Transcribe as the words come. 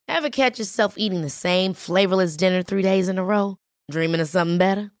Ever catch yourself eating the same flavorless dinner 3 days in a row? Dreaming of something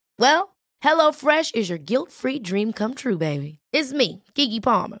better? Well, HelloFresh is your guilt-free dream come true, baby. It's me, Keke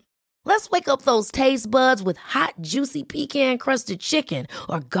Palmer. Let's wake up those taste buds with hot, juicy pecan-crusted chicken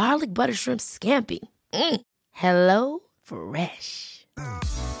or garlic butter shrimp scampi. Hello Fresh.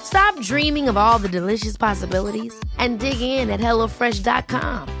 Stop dreaming of all the delicious possibilities and dig in at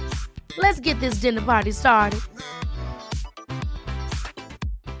HelloFresh.com. Let's get this dinner party started.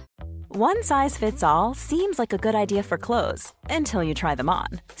 One size fits all seems like a good idea for clothes until you try them on.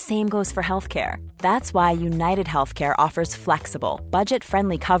 Same goes for healthcare. That's why United Healthcare offers flexible,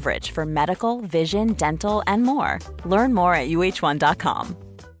 budget-friendly coverage for medical, vision, dental, and more. Learn more at uh1.com.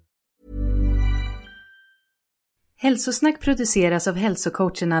 Hälsosnack produceras av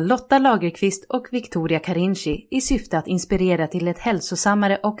hälsocoacherna Lotta Lagerqvist och Victoria Carinci i syfte att inspirera till ett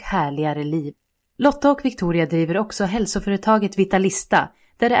hälsosammare och härligare liv. Lotta och Victoria driver också hälsoföretaget Vitalista,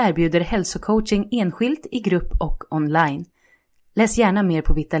 där det erbjuder hälsocoaching enskilt, i grupp och online. Läs gärna mer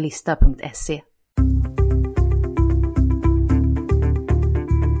på vitalista.se.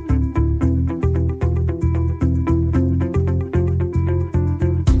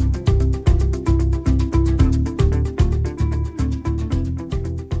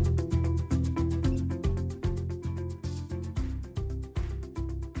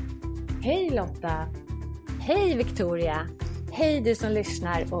 Hej Lotta! Hej Victoria! Hej du som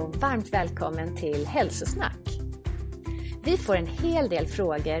lyssnar och varmt välkommen till Hälsosnack. Vi får en hel del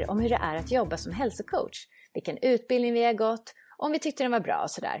frågor om hur det är att jobba som hälsocoach, vilken utbildning vi har gått, om vi tyckte den var bra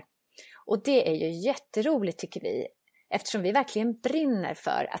och sådär. Och det är ju jätteroligt tycker vi, eftersom vi verkligen brinner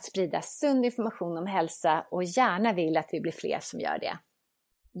för att sprida sund information om hälsa och gärna vill att vi blir fler som gör det.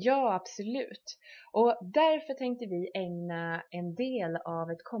 Ja, absolut. Och därför tänkte vi ägna en del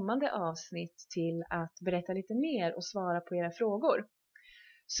av ett kommande avsnitt till att berätta lite mer och svara på era frågor.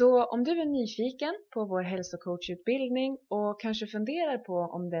 Så om du är nyfiken på vår hälsocoachutbildning och kanske funderar på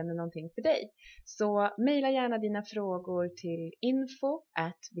om den är någonting för dig, så mejla gärna dina frågor till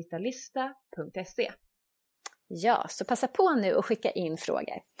info@vitalista.se. Ja, så passa på nu och skicka in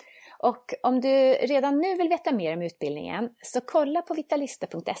frågor. Och om du redan nu vill veta mer om utbildningen så kolla på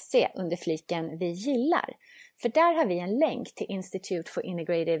vitalista.se under fliken Vi gillar. För där har vi en länk till Institute for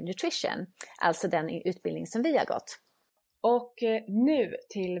Integrative Nutrition, alltså den utbildning som vi har gått. Och nu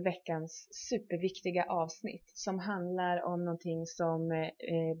till veckans superviktiga avsnitt som handlar om någonting som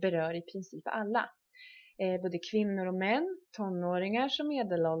berör i princip alla. Både kvinnor och män, tonåringar som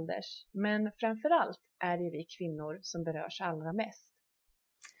medelålders, men framförallt är det vi kvinnor som berörs allra mest.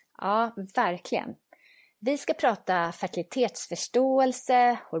 Ja, verkligen. Vi ska prata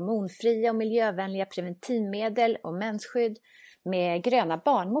fertilitetsförståelse, hormonfria och miljövänliga preventivmedel och mensskydd med gröna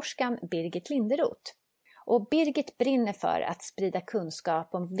barnmorskan Birgit Linderoth. Och Birgit brinner för att sprida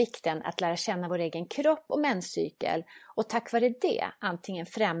kunskap om vikten att lära känna vår egen kropp och menscykel och tack vare det antingen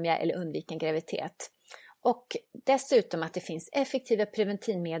främja eller undvika en graviditet. Och dessutom att det finns effektiva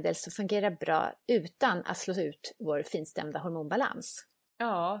preventivmedel som fungerar bra utan att slå ut vår finstämda hormonbalans.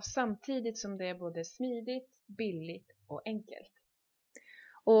 Ja, samtidigt som det är både smidigt, billigt och enkelt.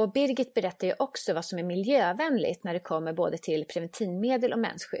 Och Birgit berättar ju också vad som är miljövänligt när det kommer både till preventivmedel och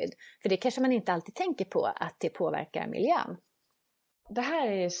mensskydd. För det kanske man inte alltid tänker på att det påverkar miljön. Det här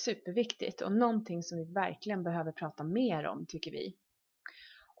är superviktigt och någonting som vi verkligen behöver prata mer om tycker vi.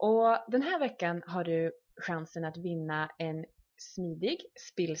 Och den här veckan har du chansen att vinna en smidig,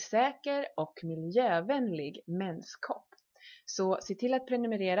 spillsäker och miljövänlig menskopp. Så se till att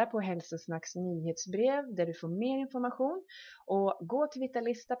prenumerera på Hälsosnacks nyhetsbrev där du får mer information och gå till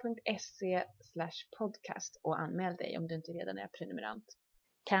vitalista.se/podcast och anmäl dig om du inte redan är prenumerant.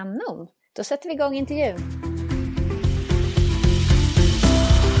 Kanon! Då sätter vi igång intervjun.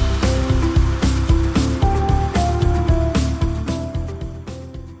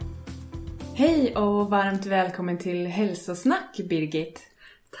 Hej och varmt välkommen till Hälsosnack, Birgit.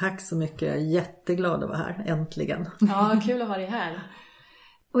 Tack så mycket, jag är jätteglad att vara här, äntligen. Ja, kul att ha dig här.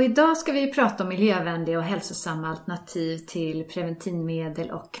 Och idag ska vi prata om miljövänliga och hälsosamma alternativ till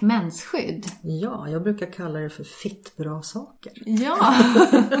preventivmedel och mensskydd. Ja, jag brukar kalla det för fittbra saker. Ja!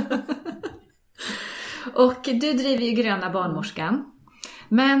 Och du driver ju Gröna barnmorskan.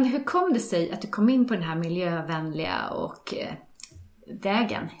 Men hur kom det sig att du kom in på den här miljövänliga och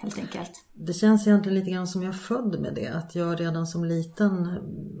vägen helt enkelt? Det känns egentligen lite grann som jag är född med det. Att jag redan som liten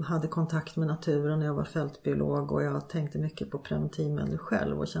hade kontakt med naturen när jag var fältbiolog. Och jag tänkte mycket på preventivmedel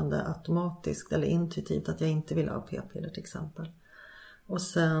själv. Och kände automatiskt eller intuitivt att jag inte ville ha p-piller till exempel. Och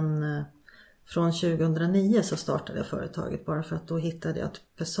sen från 2009 så startade jag företaget. Bara för att då hittade jag ett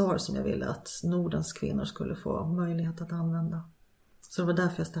pessar som jag ville att Nordens kvinnor skulle få möjlighet att använda. Så det var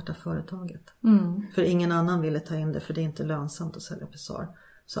därför jag startade företaget. För ingen annan ville ta in det, för det är inte lönsamt att sälja Pessar.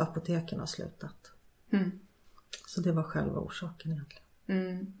 Så apoteken har slutat. Så det var själva orsaken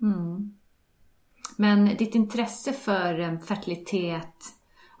egentligen. Men ditt intresse för fertilitet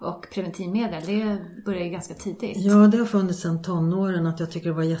och preventivmedel, det började ju ganska tidigt. Ja, det har funnits sedan tonåren att jag tycker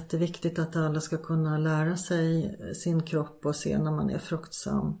det var jätteviktigt att alla ska kunna lära sig sin kropp och se när man är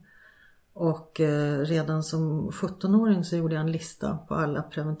fruktsam. Och redan som 17-åring så gjorde jag en lista på alla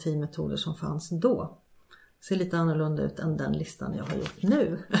preventivmetoder som fanns då. Det ser lite annorlunda ut än den listan jag har gjort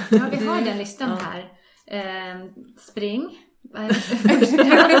nu. Ja, vi har den listan här. Spring.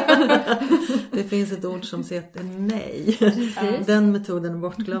 Det finns ett ord som heter nej. Precis. Den metoden är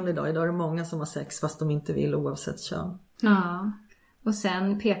bortglömd idag. Idag är det många som har sex fast de inte vill oavsett kön. Ja. Och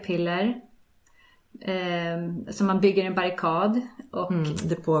sen p-piller. Så man bygger en barrikad. Och...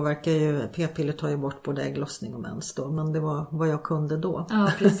 det påverkar ju, p-piller tar ju bort både ägglossning och mens då. Men det var vad jag kunde då.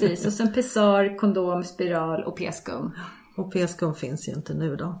 Ja, precis. Och sen Pessar, kondom, spiral och p-skum. Och p-skum finns ju inte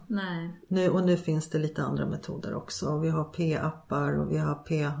nu då. Nej. Nu finns det lite andra metoder också. Vi har p-appar och vi har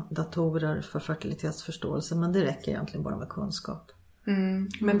p-datorer för fertilitetsförståelse. Men det räcker egentligen bara med kunskap.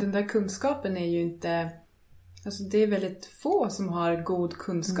 Men den där kunskapen är ju inte... Alltså det är väldigt få som har god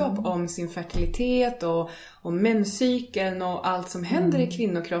kunskap om sin fertilitet och om menscykeln och allt som händer i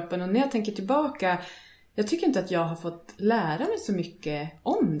kvinnokroppen. Och när jag tänker tillbaka, jag tycker inte att jag har fått lära mig så mycket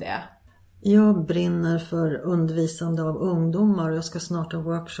om det. Jag brinner för undervisande av ungdomar och jag ska snart ha en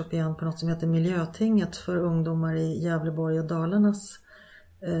workshop igen på något som heter Miljötinget för ungdomar i Gävleborg och Dalarnas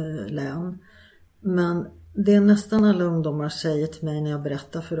län. Men det är nästan alla ungdomar säger till mig när jag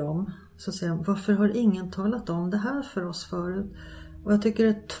berättar för dem. Så säger de, varför har ingen talat om det här för oss förut? Och jag tycker det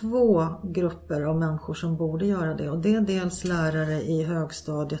är 2 grupper av människor som borde göra det. Och det är dels lärare i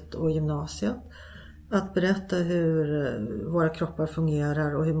högstadiet och gymnasiet. Att berätta hur våra kroppar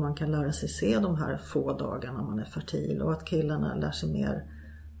fungerar och hur man kan lära sig se de här få dagarna man är fertil. Och att killarna lär sig mer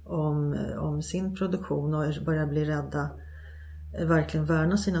om sin produktion och börjar bli rädda. Verkligen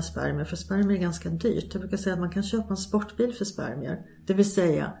värna sina spermier, för spermier är ganska dyrt. Jag brukar säga att man kan köpa en sportbil för spermier. Det vill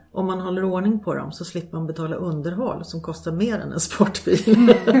säga, om man håller ordning på dem så slipper man betala underhåll som kostar mer än en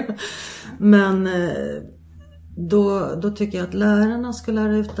sportbil. Men då tycker jag att lärarna ska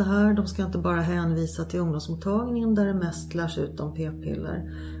lära ut det här. De ska inte bara hänvisa till ungdomsmottagningen där det mest lärs ut om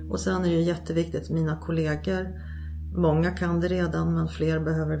p-piller. Och sen är det ju jätteviktigt, mina kollegor, många kan det redan men fler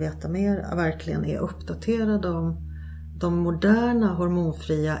behöver veta mer, verkligen är uppdaterade om de moderna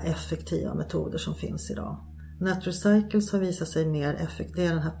hormonfria effektiva metoder som finns idag. Netrecycles har visat sig mer effektiv. Det är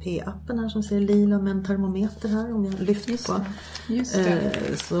den här p-appen här som ser lila med en termometer här om jag lyfter på. Just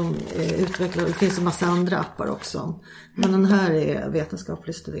det. Som utvecklar, det finns en massa andra appar också. Men den här är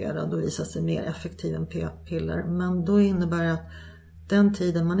vetenskapligt studerad och visar sig mer effektiv än p-piller. Men då innebär det att den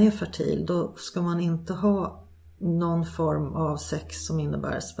tiden man är fertil, då ska man inte ha någon form av sex som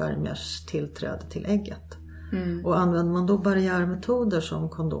innebär spermiers tillträde till ägget. Och använder man då barriärmetoder som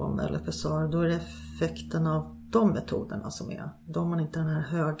kondom eller Pessar, då är det effekten av de metoderna som är. Då har man inte den här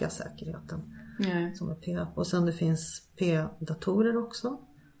höga säkerheten som är p. Och sen det finns p-datorer också.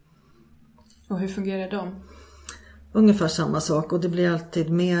 Och hur fungerar de? Ungefär samma sak, och det blir alltid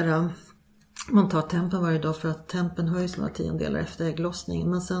mera. Man tar tempen varje dag för att tempen höjs några tiondelar efter ägglossning.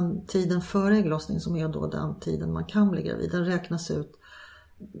 Men sen tiden före ägglossning, som är då den tiden man kan bli gravid, den räknas ut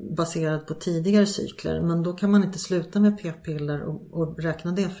baserat på tidigare cykler. Men då kan man inte sluta med p-piller och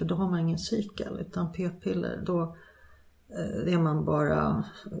räkna det, för då har man ingen cykel. Utan p-piller, då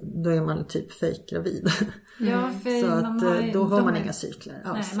är man typ fake-gravid. Ja, för så att då har man inga cykler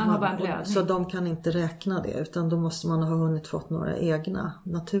alls. Nej, man har bara en blödning. Så de kan inte räkna det, utan då måste man ha hunnit fått några egna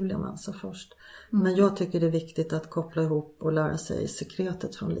naturliga mensar först. Men jag tycker det är viktigt att koppla ihop och lära sig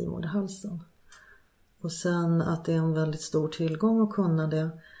sekretet från livmoderhalsen. Och sen att det är en väldigt stor tillgång att kunna det.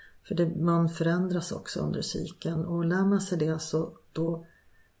 För man förändras också under cykeln. Och lär man sig det, så då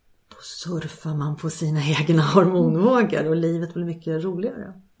surfar man på sina egna hormonvågor. Och livet blir mycket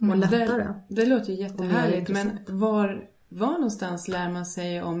roligare och lättare. Det låter ju jättehärligt. Men var någonstans lär man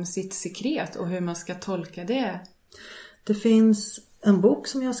sig om sitt sekret och hur man ska tolka det? Det finns en bok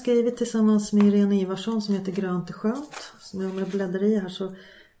som jag har skrivit tillsammans med Irene Ivarsson som heter Grönt är skönt. Som jag bläddrar i här, så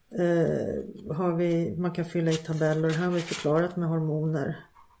man kan fylla i tabeller. Här har vi förklarat med hormoner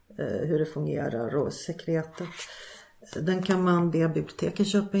hur det fungerar och sekretet. Den kan man be biblioteket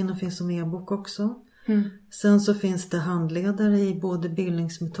köpa in, och finns som e-bok också. Sen så finns det handledare i både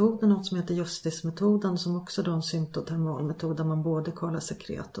bildningsmetoden, något som heter Justice-metoden, som också är en symptotermal metod där man både kollar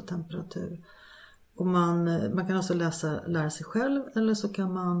sekret och temperatur. Och man kan alltså lära sig själv, eller så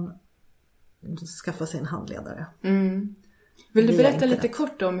kan man skaffa sig en handledare. Vill du berätta lite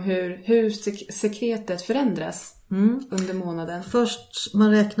kort om hur sekretet förändras under månaden? Först,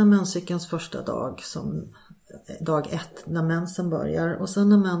 man räknar menscykelns första dag som dag 1 när mensen börjar. Och sen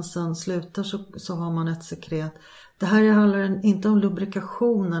när mensen slutar så har man ett sekret. Det här handlar inte om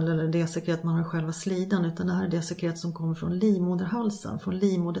lubrikation eller det sekret man har i själva slidan, utan det här är det sekret som kommer från livmoderhalsen, från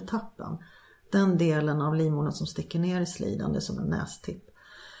livmodertappen. Den delen av livmodern som sticker ner i slidan, det är som en nästipp.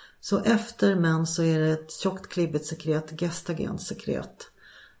 Så efter mens så är det ett tjockt klibbigt sekret, gestagent sekret,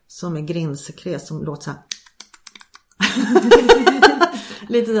 som är grindsekret som låter så här.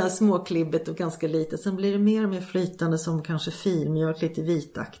 Lite där småklibbigt och ganska lite. Sen blir det mer och mer flytande som kanske filmjölk, lite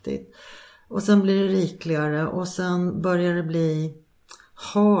vitaktigt. Och sen blir det rikligare och sen börjar det bli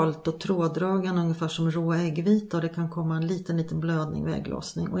halt och tråddragande ungefär som råa äggvita, och det kan komma en liten blödning vid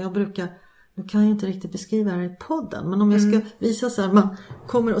ägglossning. Och jag brukar, nu kan jag inte riktigt beskriva det här i podden, men om jag ska visa så här, man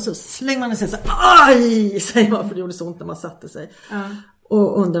kommer och så slänger man sig så här, aj, säger man, för det gjorde så ont när man satte sig.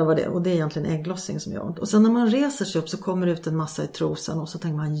 Och undrar vad det är, och det är egentligen ägglossning som gör ont. Och sen när man reser sig upp så kommer det ut en massa i trosan och så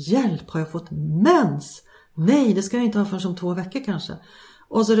tänker man, hjälp, har jag fått mens? Nej, det ska jag inte ha förrän om 2 veckor kanske.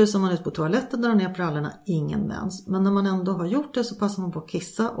 Och så rusar man ut på toaletten, drar ner brallorna, ingen mens. Men när man ändå har gjort det så passar man på att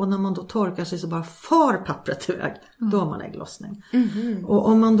kissa. Och när man då torkar sig så bara far pappret iväg. Då har man ägglossning. Och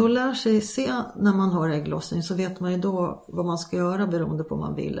om man då lär sig se när man har ägglossning så vet man ju då vad man ska göra beroende på om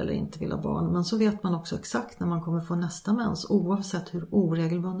man vill eller inte vill ha barn. Men så vet man också exakt när man kommer få nästa mens, oavsett hur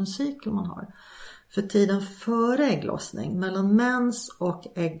oregelbunden cykel man har. För tiden före ägglossning, mellan mens och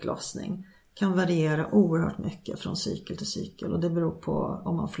ägglossning, kan variera oerhört mycket från cykel till cykel, och det beror på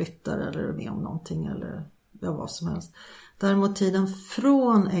om man flyttar eller är med om någonting eller vad som helst. Däremot tiden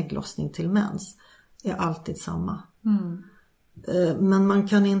från ägglossning till mens är alltid samma. Men man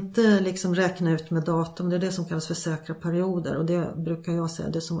kan inte liksom räkna ut med datum, det är det som kallas för säkra perioder, och det brukar jag säga,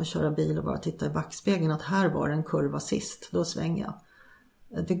 det är som att köra bil och bara titta i backspegeln att här var en kurva sist, då svänger jag.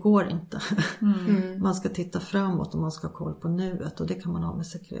 Det går inte. Man ska titta framåt och man ska ha koll på nuet, och det kan man ha med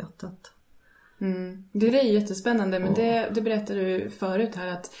sekretet. Det är jättespännande, men det berättade du förut här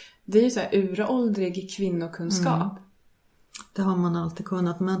att det är ju så här uråldrig kvinnokunskap. Det har man alltid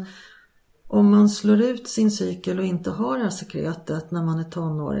kunnat, men om man slår ut sin cykel och inte har det här sekretet när man är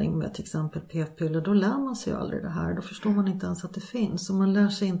tonåring med till exempel p-piller, då lär man sig aldrig det här. Då förstår man inte ens att det finns, och man lär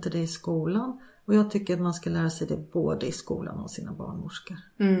sig inte det i skolan. Och jag tycker att man ska lära sig det både i skolan och sina barnmorskor.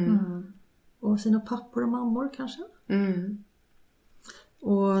 Och sina pappor och mammor kanske.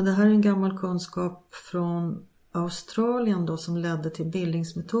 Och det här är en gammal kunskap från Australien då, som ledde till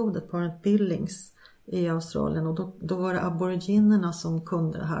bildningsmetoder, parent bildings i Australien. Och då var det aboriginerna som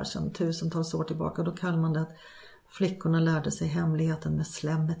kunde det här sedan tusentals år tillbaka. Då kallar man det att flickorna lärde sig hemligheten med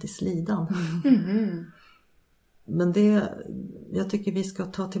slemmet i slidan. Men jag tycker vi ska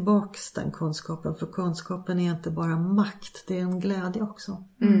ta tillbaks den kunskapen, för kunskapen är inte bara makt, det är en glädje också.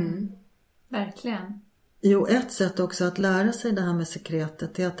 Verkligen. Jo, ett sätt också att lära sig det här med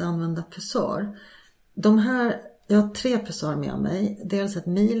sekretet är att använda pessar. Jag har 3 pessar med mig. Dels ett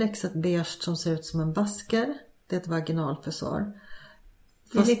Milex, ett beige som ser ut som en basker. Det är ett vaginalpessar.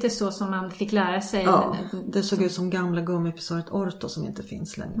 Det är lite så som man fick lära sig. Ja, det såg ut som gamla gummipessaret Orto som inte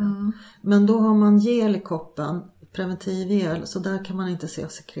finns längre. Men då har man gel i koppen, preventivgel, så där kan man inte se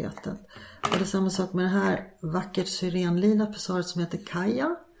sekretet. Och det är samma sak med det här vackert syrenlila pessaret som heter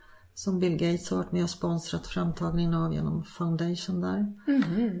Kaja, som Bill Gates har varit med och sponsrat framtagningen av genom Foundation där.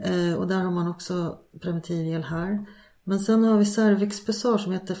 Och där har man också preventivgel här. Men sen har vi cervixpessar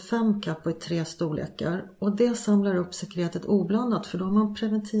som heter 5-kapp och i 3 storlekar. Och det samlar upp sekretet oblandat, för då har man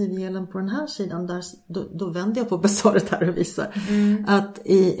preventivgelen på den här sidan. Då vänder jag på pessaret här och visar. Att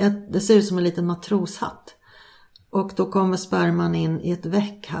det ser ut som en liten matroshatt. Och då kommer sperman in i ett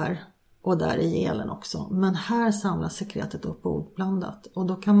väck här. Och där i gelen också. Men här samlas sekretet upp oblandat. Och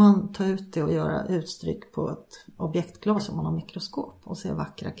då kan man ta ut det och göra utstryck på ett objektglas om man har mikroskop. Och se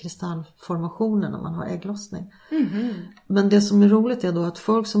vackra kristallformationer när man har ägglossning. Men det som är roligt är då att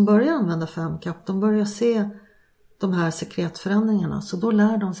folk som börjar använda 5-kapp, de börjar se de här sekretförändringarna. Så då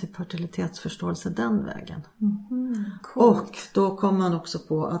lär de sig fertilitetsförståelse den vägen. Och då kommer man också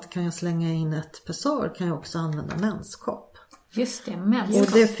på att kan jag slänga in ett pessar, kan jag också använda menskopp. Just det, mens. Och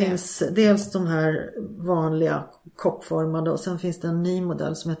det finns dels de här vanliga koppformade, och sen finns det en ny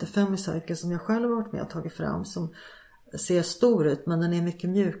modell som heter Femicycle som jag själv har varit med och tagit fram, som ser stor ut men den är mycket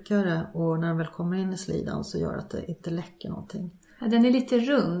mjukare, och när den väl kommer in i slidan så gör att det inte läcker någonting. Ja, den är lite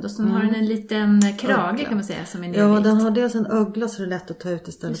rund och så har den en liten krage kan man säga som är nyvikt. Ja, den har dels en ögla så det är lätt att ta ut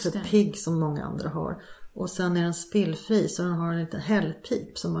istället för pigg som många andra har. Och sen är den spillfri så den har en liten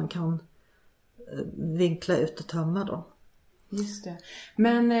hällpip som man kan vinkla ut och tömma då. Just det.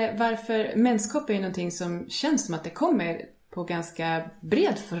 Men varför, menskopp är ju någonting som känns som att det kommer på ganska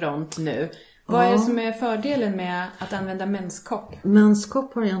bred front nu. Vad är det som är fördelen med att använda menskopp?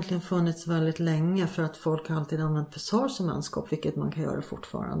 Menskopp har egentligen funnits väldigt länge för att folk har alltid använt pessar som menskopp, vilket man kan göra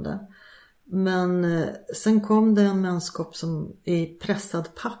fortfarande. Men sen kom det en menskopp som i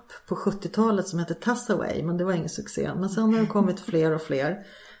pressad papp på 70-talet som heter Tassaway, men det var ingen succé. Men sen har det kommit fler och fler.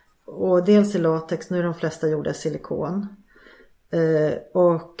 Och dels i latex, nu är de flesta gjorda i silikon.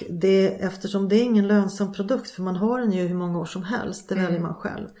 Och eftersom det är ingen lönsam produkt, för man har den ju hur många år som helst, det väljer man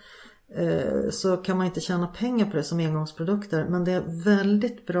själv. Så kan man inte tjäna pengar på det som engångsprodukter. Men det är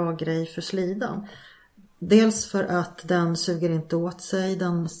väldigt bra grej för slidan. Dels för att den suger inte åt sig,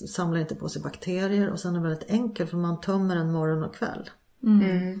 den samlar inte på sig bakterier. Och sen är den väldigt enkel för man tömmer den morgon och kväll.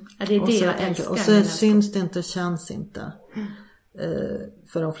 Ja, det är det jag älskar. Och så syns det inte, känns inte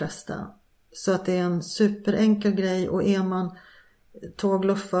för de flesta. Så att det är en superenkel grej. Och är man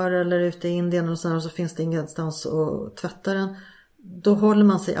tågluffar eller ute i Indien och så finns det ingenstans att tvätta den. Då håller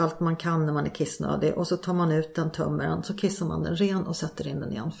man sig allt man kan när man är kissnödig. Och så tar man ut den, tömmer den. Så kissar man den ren och sätter in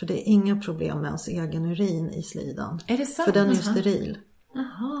den igen. För det är inga problem med ens egen urin i slidan. Är det sant? För den är ju steril.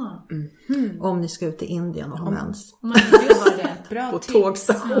 Jaha. Om ni ska ut i Indien och ha mens. Bra på tips.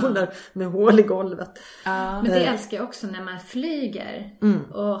 tågstationer med hål i golvet. Men det älskar jag också när man flyger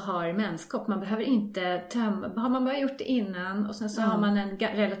och har menskopp. Man behöver inte tömma. Har man bara gjort det innan och sen så har man en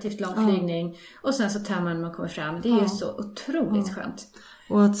relativt lång flygning och sen så tömmer man när man kommer fram. Det är ju så otroligt skönt.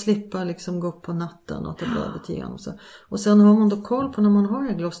 Och att slippa liksom gå upp på natten och att det blöder igenom sig. Och sen har man då koll på när man har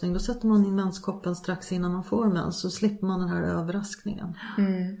ägglossning. Då sätter man in menskoppen strax innan man får mens. Så slipper man den här överraskningen.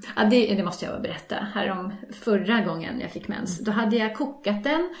 Ja, det måste jag berätta. Här om förra gången jag fick mens. Då hade jag kokat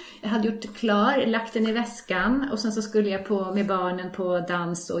den. Jag hade gjort klar, lagt den i väskan. Och sen så skulle jag på med barnen på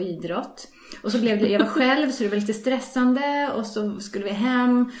dans och idrott. Och så blev det, jag var själv så det var lite stressande. Och så skulle vi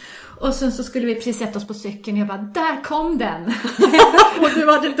hem. Och sen så skulle vi precis sätta oss på cykeln. Och jag bara, där kom den! Och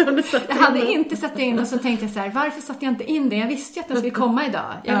du hade inte hunnit sätta in jag hade inte satt in. Och så tänkte jag så här, varför satte jag inte in det? Jag visste ju att den skulle komma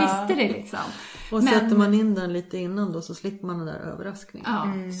idag. Jag visste det liksom. Och sätter man in den lite innan då så slipper man den där överraskningen.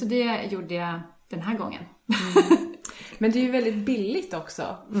 Ja, så det gjorde jag den här gången. Men det är ju väldigt billigt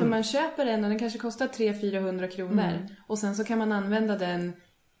också. För man köper den och den kanske kostar 300-400 kronor. Och sen så kan man använda den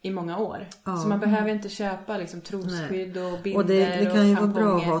i många år. Så man behöver inte köpa liksom trosskydd och binder och det kan ju vara tamponger.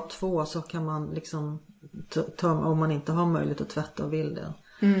 bra att ha 2 så kan man liksom om man inte har möjlighet att tvätta och vill det.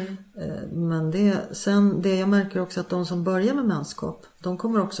 Men det jag märker också att de som börjar med menskopp, de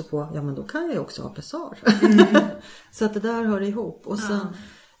kommer också på, ja men då kan jag ju också ha pessar. Så att det där hör ihop. Och sen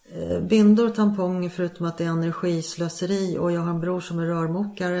bindor och tamponger, förutom att det är energislöseri, och jag har en bror som är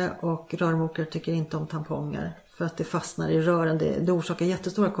rörmokare och rörmokare tycker inte om tamponger för att det fastnar i rören, det orsakar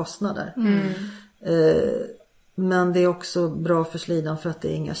jättestora kostnader. Men det är också bra för slidan för att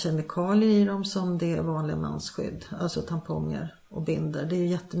det är inga kemikalier i dem som det är vanliga mensskydd, alltså tamponger och binder. Det är ju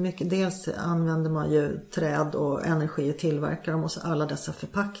jättemycket, dels använder man ju träd och energi och tillverkar dem och så alla dessa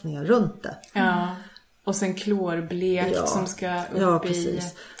förpackningar runt det. Ja. Och sen klorblekt som ska upp Ja,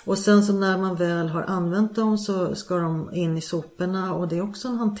 precis. Och sen så när man väl har använt dem så ska de in i soporna, och det är också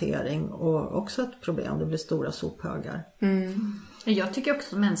en hantering och också ett problem. Det blir stora sophögar. Jag tycker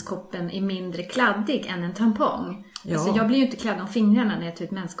också att menskoppen är mindre kladdig än en tampong. Ja. Alltså jag blir ju inte kladd om fingrarna när jag tar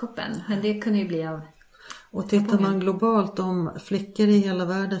ut menskoppen. Men det kunde ju bli av... Och tittar man globalt, om flickor i hela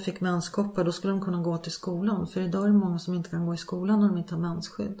världen fick menskoppar, då skulle de kunna gå till skolan. För idag är det många som inte kan gå i skolan när de inte har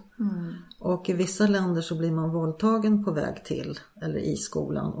mensskydd. Och i vissa länder så blir man våldtagen på väg till eller i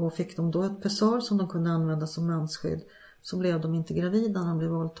skolan. Och fick de då ett pessar som de kunde använda som mensskydd, så blev de inte gravida när de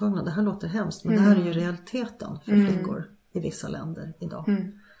blev våldtagna. Det här låter hemskt, men det här är ju realiteten för flickor i vissa länder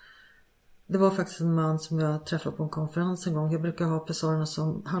idag. Det var faktiskt en man som jag träffade på en konferens en gång. Jag brukar ha pessarerna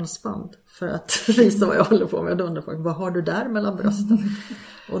som halsband för att visa vad jag håller på med. Jag undrar folk, vad har du där mellan brösten?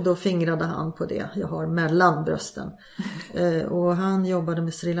 Och då fingrade han på det jag har mellan brösten. Och han jobbade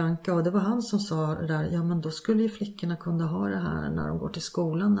med Sri Lanka, och det var han som sa det där, ja men då skulle ju flickorna kunna ha det här när de går till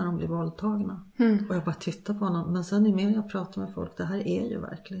skolan, när de blir våldtagna. Och jag bara tittar på honom. Men sen ju mer jag pratar med folk, det här är ju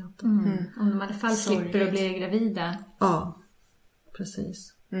verkligheten. Om de i alla fall slipper att bli gravida. Ja,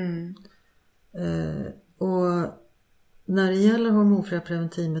 precis. Och när det gäller hormonfria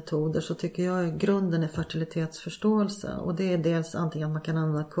preventivmetoder så tycker jag grunden är fertilitetsförståelse. Och det är dels antingen att man kan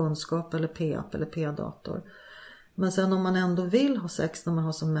använda kunskap eller p-app eller p-dator. Men sen om man ändå vill ha sex när man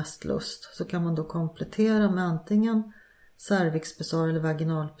har som mest lust, så kan man då komplettera med antingen cervixpessar eller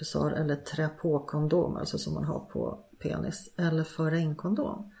vaginalpessar eller trä på kondom, alltså som man har på penis, eller föra in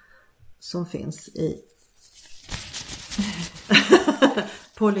kondom som finns i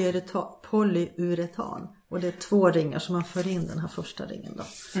polyuretan. Och det är 2 ringar som man för in den här första ringen då.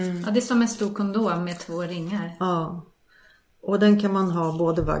 Ja, det är som en stor kondom med 2 ringar. Ja. Och den kan man ha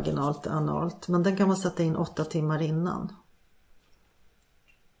både vaginalt och analt. Men den kan man sätta in 8 timmar innan.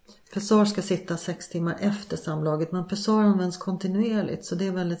 Pessar ska sitta 6 timmar efter samlaget. Men pessar används kontinuerligt. Så det är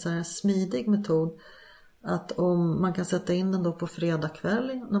en väldigt så här smidig metod. Att om man kan sätta in den då på fredag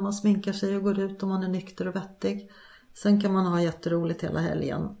kväll. När man sminkar sig och går ut om man är nykter och vettig. Sen kan man ha jätteroligt hela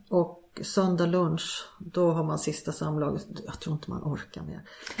helgen. Och söndag lunch, då har man sista samlaget. Jag tror inte man orkar mer.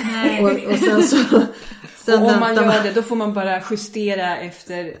 Nej. Och sen så... och om man gör det, då får man bara justera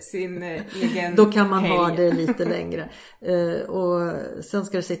efter sin egen då kan man helg. ha det lite längre. Och sen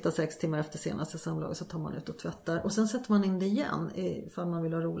ska det sitta 6 timmar efter senaste samlaget, så tar man ut och tvättar. Och sen sätter man in det igen ifall man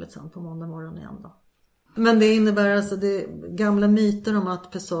vill ha roligt sen på måndag morgon igen då. Men det innebär alltså det gamla myter om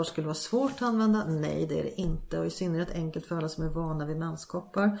att pessar skulle vara svårt att använda. Nej, det är det inte. Och i synnerhet enkelt för alla som är vana vid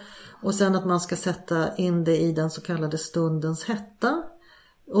menskoppar. Och sen att man ska sätta in det i den så kallade stundens hetta.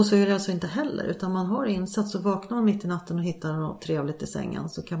 Och så är det alltså inte heller. Utan man har insats, så vaknar man mitt i natten och hittar något trevligt i sängen.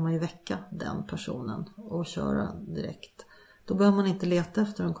 Så kan man ju väcka den personen och köra direkt. Då behöver man inte leta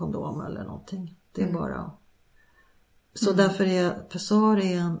efter en kondom eller någonting. Det är bara... Så därför är pessar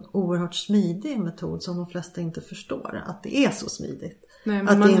en oerhört smidig metod som de flesta inte förstår. Att det är så smidigt. Nej, men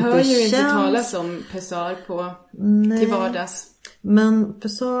att man det inte hör ju känns... inte talas om pessar till vardags. Men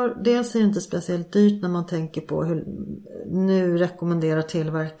pessar, dels är det inte speciellt dyrt när man tänker på hur nu rekommenderar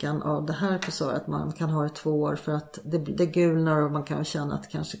tillverkaren av det här pessar att man kan ha det 2 år för att det gulnar och man kan känna att det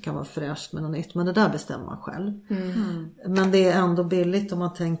kanske kan vara fräscht med något nytt. Men det där bestämmer man själv. Men det är ändå billigt om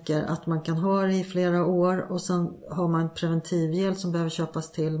man tänker att man kan ha det i flera år och sen har man preventivgel som behöver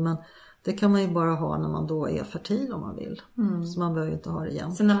köpas till, men det kan man ju bara ha när man då är fertil om man vill. Så man behöver ju inte ha det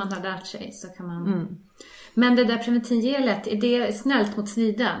igen. Så när man har lärt sig så kan man... Men det där preventivgelet, är det snällt mot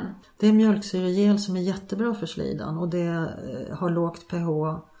slidan? Det är mjölksyregel som är jättebra för slidan och det har lågt pH.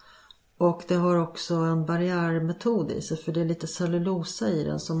 Och det har också en barriärmetod i sig, för det är lite cellulosa i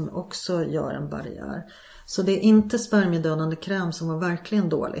den som också gör en barriär. Så det är inte spermiedödande kräm som var verkligen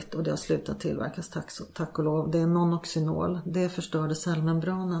dåligt och det har slutat tillverkas tack och lov. Det är nonoxynol. Det förstörde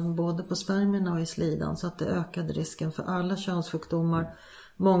cellmembranen både på spermierna och i slidan så att det ökade risken för alla könssjukdomar.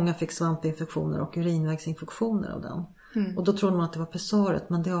 Många fick svampinfektioner och urinvägsinfektioner av den. Och då trodde man att det var pessaret,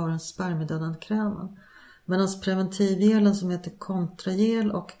 men det var den spermiedödande krämen. Medan preventivgelen som heter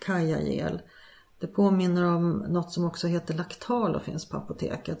kontragel och kajagel, det påminner om något som också heter laktal och finns på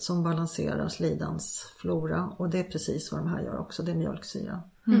apoteket som balanserar slidans flora. Och det är precis vad de här gör också, det är mjölksyra.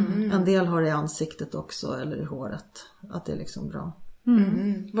 En del har det i ansiktet också eller i håret, att det är liksom bra.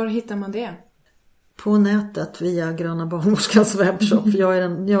 Var hittar man det? På nätet via Gröna barnmorskans webbshop. Jag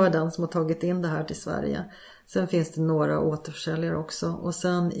är den som har tagit in det här till Sverige. Sen finns det några återförsäljare också. Och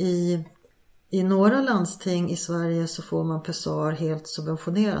sen i några landsting i Sverige så får man pessar helt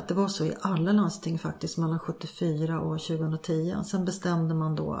subventionerat. Det var så i alla landsting faktiskt mellan 74 och 2010. Sen bestämde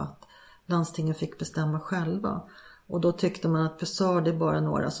man då att landstingen fick bestämma själva. Och då tyckte man att pessar, det är bara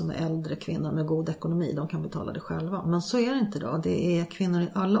några som är äldre kvinnor med god ekonomi. De kan betala det själva. Men så är det inte då. Det är kvinnor i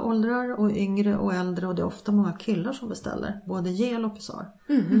alla åldrar och yngre och äldre. Och det är ofta många killar som beställer. Både gel och pessar.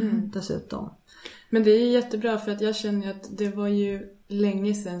 Dessutom. Men det är ju jättebra för att jag känner att det var ju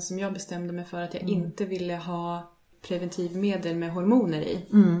länge sedan som jag bestämde mig för att jag inte ville ha preventivmedel med hormoner i.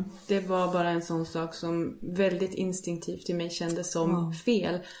 Det var bara en sån sak som väldigt instinktivt i mig kändes som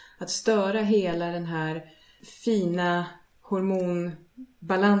fel. Att störa hela den här fina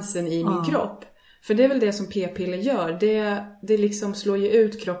hormonbalansen i min kropp. För det är väl det som p-piller gör. Det liksom slår ju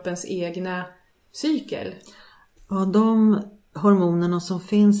ut kroppens egna cykel. Ja, de hormonerna som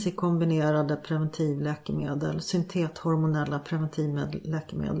finns i kombinerade preventivläkemedel, syntethormonella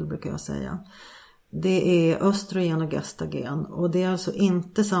preventivläkemedel brukar jag säga. Det är östrogen och gestagen. Och det är alltså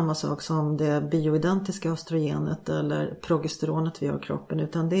inte samma sak som det bioidentiska östrogenet eller progesteronet vi har i kroppen.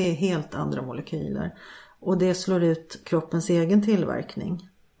 Utan det är helt andra molekyler. Och det slår ut kroppens egen tillverkning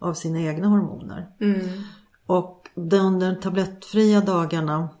av sina egna hormoner. Och under tablettfria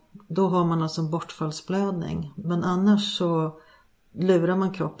dagarna, då har man alltså en bortfallsblödning. Men annars så lurar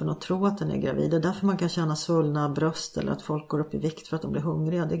man kroppen och tror att den är gravid. Det är därför man kan känna svullna bröst eller att folk går upp i vikt för att de blir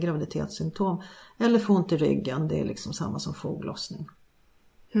hungriga. Det är graviditetssymptom. Eller få ont i ryggen, det är liksom samma som foglossning.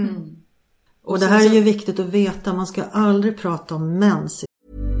 Och det här är ju viktigt att veta, man ska aldrig prata om mens.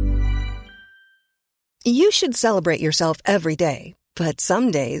 You should celebrate yourself every day, but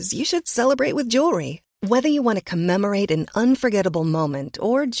some days you should celebrate with jewelry. Whether you want to commemorate an unforgettable moment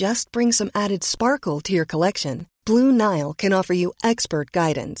or just bring some added sparkle to your collection, Blue Nile can offer you expert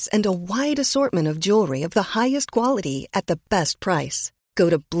guidance and a wide assortment of jewelry of the highest quality at the best price. Go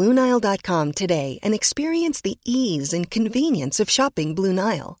to BlueNile.com today and experience the ease and convenience of shopping Blue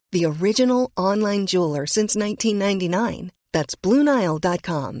Nile, the original online jeweler since 1999. That's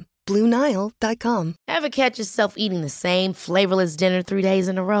BlueNile.com. BlueNile.com. Ever catch yourself eating the same flavorless dinner 3 days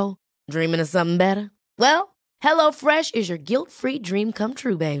in a row? Dreaming of something better? Well, HelloFresh is your guilt-free dream come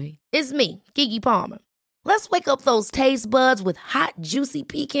true, baby. It's me, Keke Palmer. Let's wake up those taste buds with hot, juicy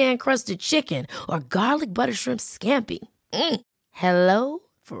pecan-crusted chicken or garlic butter shrimp scampi. Hello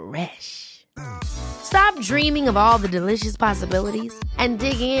Fresh. Stop dreaming of all the delicious possibilities and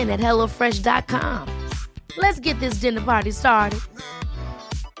dig in at HelloFresh.com. Let's get this dinner party started.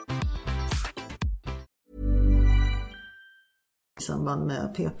 I samband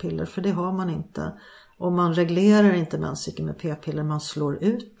med p-piller, för det har man inte. Och man reglerar inte menscykeln med p-piller, man slår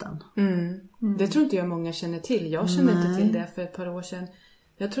ut den. Det tror inte jag många känner till. Jag kände inte till det för ett par år sedan.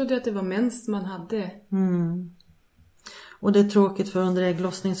 Jag trodde att det var mens man hade. Och det är tråkigt, för under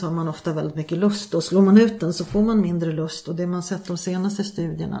ägglossning så har man ofta väldigt mycket lust. Och slår man ut den så får man mindre lust. Och det man sett de senaste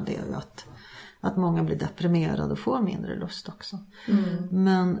studierna, det är ju att många blir deprimerade och får mindre lust också.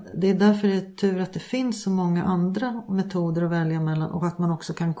 Men det är därför det är tur att det finns så många andra metoder att välja mellan. Och att man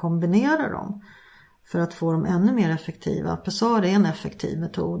också kan kombinera dem för att få dem ännu mer effektiva. Pessar är en effektiv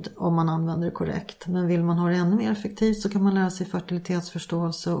metod om man använder det korrekt. Men vill man ha det ännu mer effektivt så kan man lära sig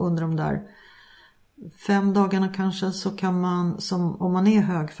fertilitetsförståelse. Och under de där 5 dagarna kanske så kan man, som om man är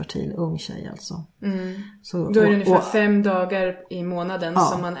högfertil, ung tjej alltså. Så, då är det ungefär 5 dagar i månaden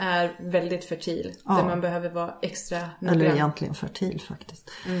som man är väldigt fertil. Där man behöver vara extra noggrann. Eller egentligen fertil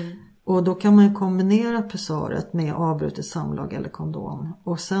faktiskt. Och då kan man ju kombinera pessaret med avbrutet samlag eller kondom.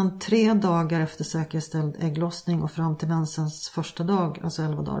 Och sen 3 dagar efter säkerställd ägglossning och fram till mensens första dag, alltså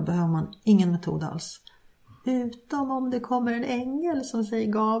 11 dagar, behöver man ingen metod alls. Utom om det kommer en ängel som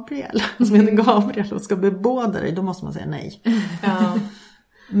säger Gabriel, som heter Gabriel och ska bebåda dig, då måste man säga nej.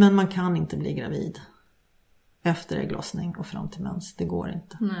 Men man kan inte bli gravid efter ägglossning och fram till mens, det går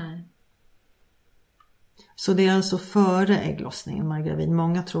inte. Nej. Så det är alltså före ägglossningen man är gravid.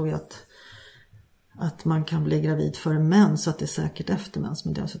 Många tror ju att man kan bli gravid före mens så att det är säkert efter mens,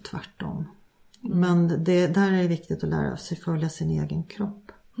 men det är alltså tvärtom. Men där är det viktigt att lära sig följa sin egen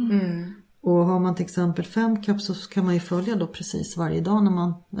kropp. Och har man till exempel 5 kapp så kan man ju följa då precis varje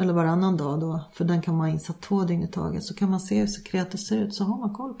dag eller varannan dag då, för den kan man ha insatt 2 dygn i taget, så kan man se hur sekretet ser ut, så har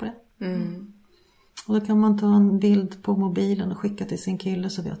man koll på det. Och då kan man ta en bild på mobilen och skicka till sin kille,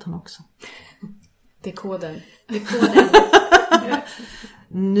 så vet han också. Det är koden.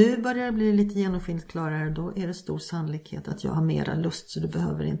 Nu börjar det bli lite genomskinligt klarare, då är det stor sannolikhet att jag har mera lust, så du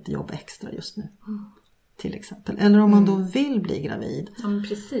behöver inte jobba extra just nu. Till exempel. Eller om man då vill bli gravid. Ja,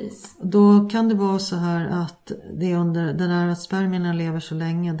 precis. Då kan det vara så här att det är under den här att spermierna lever så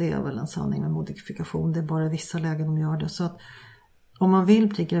länge, det är väl en sanning med modifikation. Det är bara vissa lägen de gör det. Så att om man vill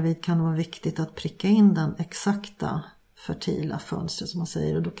bli gravid kan det vara viktigt att pricka in den exakta fertila fönstret som man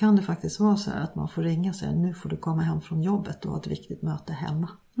säger. Och då kan det faktiskt vara så här att man får ringa och säga, nu får du komma hem från jobbet och ha ett viktigt möte hemma.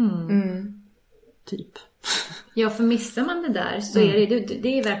 Typ. Ja, för missar man det där så är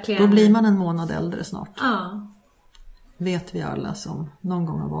det är verkligen... Då blir man en månad äldre snart. Ja. Vet vi alla som någon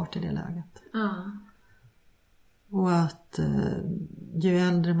gång har varit i det läget. Ja. Och att ju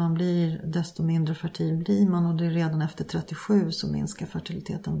äldre man blir desto mindre fertil blir man. Och det är redan efter 37 så minskar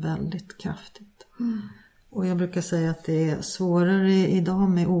fertiliteten väldigt kraftigt. Och jag brukar säga att det är svårare idag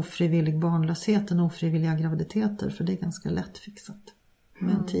med ofrivillig barnlöshet än ofrivilliga graviditeter. För det är ganska lätt fixat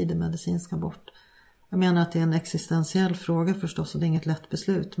med en tidig medicinsk abort. Jag menar att det är en existentiell fråga förstås, och det är inget lätt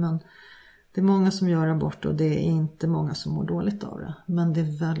beslut. Men det är många som gör abort och det är inte många som mår dåligt av det. Men det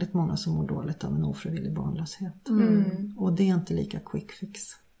är väldigt många som mår dåligt av en ofrivillig barnlöshet. Och det är inte lika quick fix.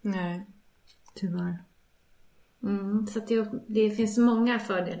 Nej. Tyvärr. Så att det finns många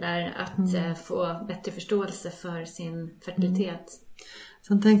fördelar att få bättre förståelse för sin fertilitet.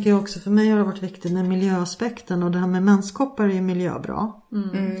 Sen tänker jag också, för mig har det varit viktigt med miljöaspekten. Och det här med menskoppar är ju miljöbra.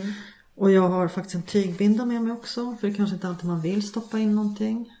 Och jag har faktiskt en tygbinda med mig också. För det kanske inte alltid man vill stoppa in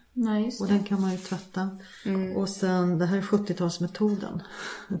någonting. Nej, just det. Och den kan man ju tvätta. Och sen, det här är 70-talsmetoden.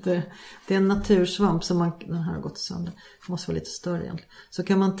 Det är en natursvamp som den här har gått sönder. Det måste vara lite större egentligen. Så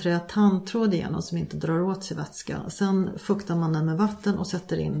kan man trä tandtråd igenom som inte drar åt sig vätska. Sen fuktar man den med vatten och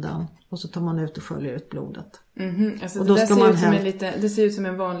sätter in den. Och så tar man ut och sköljer ut blodet. Alltså och då det, ska ser man ut som det ser ut som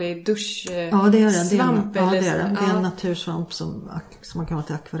en vanlig duschsvamp. Ja, det är det. Det är en natursvamp som man kan ha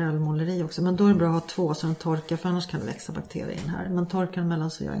till akvarellmåleri också. Men då är det bra att ha 2 så den torkar, för annars kan det växa bakterier in här. Men torkar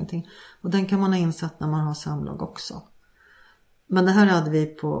mellan så gör ingenting. Och den kan man ha insatt när man har samlag också. Men det här hade vi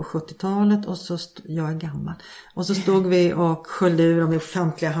på 70-talet och så jag är gammal. Och så stod vi och sköljde ur dem i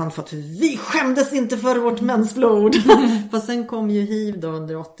offentliga handfat. Vi skämdes inte för vårt mensblod. Fast sen kom ju HIV då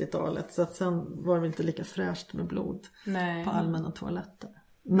under 80-talet. Så att sen var det inte lika fräscht med blod på allmänna toaletter.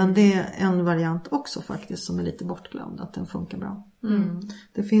 Men det är en variant också faktiskt som är lite bortglömd, att den funkar bra.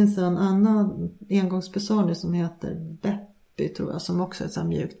 Det finns en annan engångsbesar nu som heter Beppy tror jag, som också är ett så här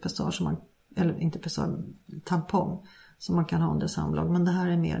mjukt besar som man, eller inte besar, tampong som man kan ha under samlag. Men det här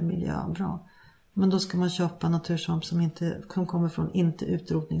är mer miljöbra. Men då ska man köpa natursvamp som kommer från inte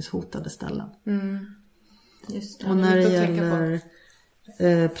utrotningshotade ställen. Just det. Och när det gäller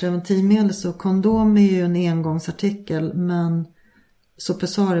preventivmedel så kondom är ju en engångsartikel, men så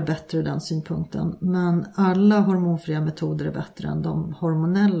pessar är bättre ur den synpunkten. Men alla hormonfria metoder är bättre än de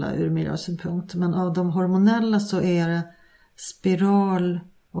hormonella ur miljösynpunkt. Men av de hormonella så är det spiral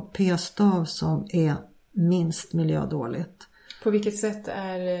och p-stav som är minst miljödåligt. På vilket sätt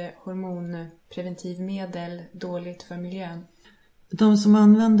är hormonpreventivmedel dåligt för miljön? De som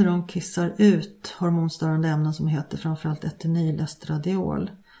använder dem kissar ut hormonstörande ämnen som heter framförallt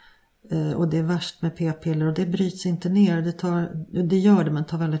etynylestradiol. Och det är värst med p-piller och det bryts inte ner. Det gör det men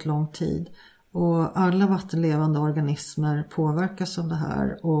tar väldigt lång tid. Och alla vattenlevande organismer påverkas av det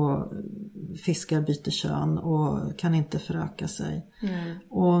här. Och fiskar byter kön och kan inte föröka sig.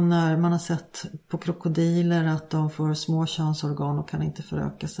 Och när man har sett på krokodiler att de får små könsorgan och kan inte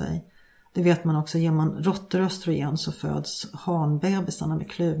föröka sig. Det vet man också, ger man råttor östrogen så föds hanbebisarna med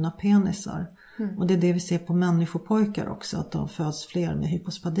kluvna penisar. Och det är det vi ser på människopojkar också, att de föds fler med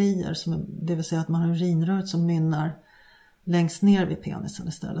hypospadier. Det vill säga att man har urinröret som mynnar längst ner vid penisen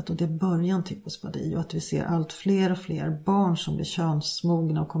istället. Och det är början till hypospadi. Och att vi ser allt fler och fler barn som blir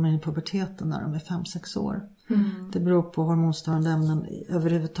könsmogna och kommer in i puberteten när de är 5-6 år. Det beror på hormonstörande ämnen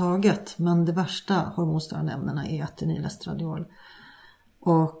överhuvudtaget. Men det värsta hormonstörande ämnena är etynylestradiol.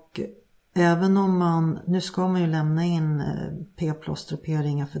 Och även om nu ska man ju lämna in p-plåster och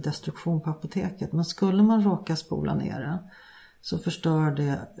p-ringar för destruktion på apoteket. Men skulle man råka spola ner det så förstör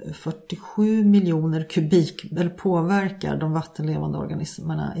det 47 miljoner eller påverkar de vattenlevande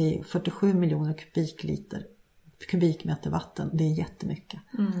organismerna i 47 miljoner kubikmeter vatten. Det är jättemycket.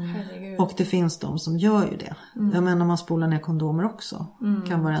 Och det finns de som gör ju det. Jag menar man spolar ner kondomer också.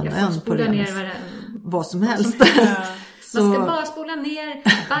 Kan varenda en på det. Vad som helst. Man ska bara spola ner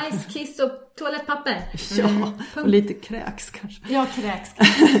bajs, kiss och toalettpapper. Ja, och lite kräks kanske. Ja, kräks.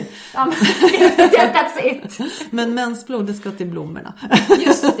 That's it. Men mensblod, det ska till blommorna.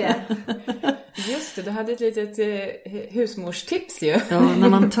 Just det. Just det, du hade ett litet husmorstips ju. Ja, när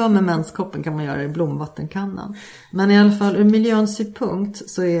man tömmer menskoppen kan man göra det i blomvattenkannan. Men i alla fall ur miljönsynpunkt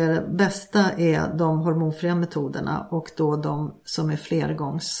så är det bästa är de hormonfria metoderna och då de som är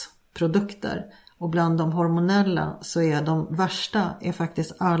flergångsprodukter. Och bland de hormonella så är de värsta är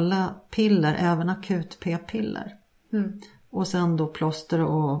faktiskt alla piller, även akut p-piller. Och sen då plåster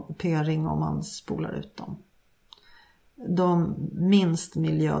och p-ring om man spolar ut dem. De minst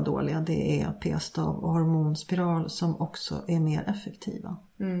miljödåliga det är p-stav och hormonspiral som också är mer effektiva.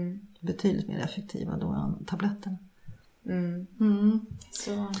 Betydligt mer effektiva då än tabletterna. Men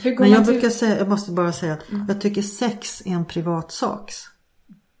jag måste bara säga att jag tycker sex är en privat sak.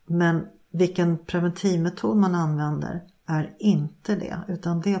 Men vilken preventivmetod man använder är inte det,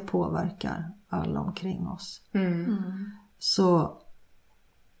 utan det påverkar alla omkring oss. Så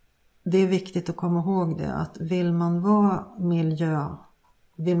det är viktigt att komma ihåg det, att vill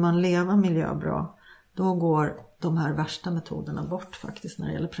man leva miljöbra, då går de här värsta metoderna bort faktiskt när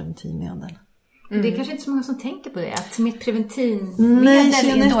det gäller preventivmedel. Det är kanske inte så många som tänker på det, att mitt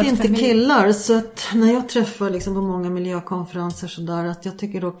preventivmedel är dåligt inte killar. Så att när jag träffar liksom på många miljökonferenser så där, att jag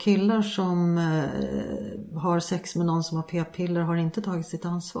tycker då killar som har sex med någon som har p-piller har inte tagit sitt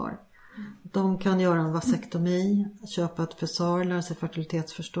ansvar. De kan göra en vasektomi, köpa ett pessar, lära sig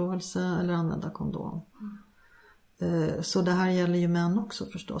fertilitetsförståelse eller använda kondom. Så det här gäller ju män också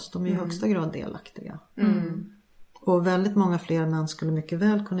förstås. De är i högsta grad delaktiga. Och väldigt många fler män skulle mycket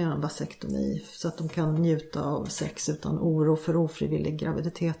väl kunna göra en vasektomi så att de kan njuta av sex utan oro för ofrivillig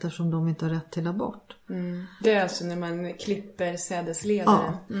graviditet eftersom de inte har rätt till abort. Det är alltså när man klipper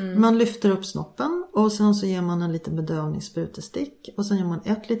sädesledare. Ja, man lyfter upp snoppen och sen så ger man en liten bedövningssprutestick och sen gör man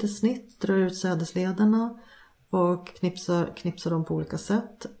ett litet snitt, drar ut sädeslederna och knipsar dem på olika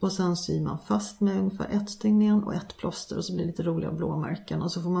sätt. Och sen syr man fast med ungefär ett stygn och ett plåster och så blir det lite roliga blåmärken.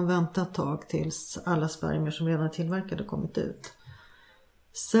 Och så får man vänta ett tag tills alla spermier som redan är tillverkade kommit ut.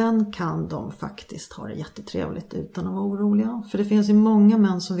 Sen kan de faktiskt ha det jättetrevligt utan att vara oroliga. För det finns ju många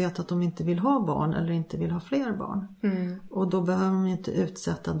män som vet att de inte vill ha barn eller inte vill ha fler barn. Och då behöver de inte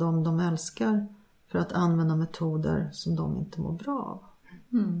utsätta dem de älskar för att använda metoder som de inte mår bra av.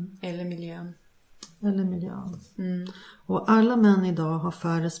 Eller miljön. Och alla män idag har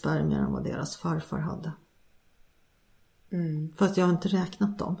färre spermier än vad deras farfar hade. Fast jag har inte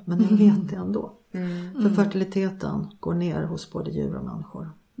räknat dem, men jag vet det ändå. För fertiliteten går ner hos både djur och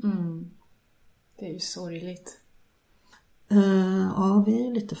människor. Det är ju sorgligt. Ja, vi är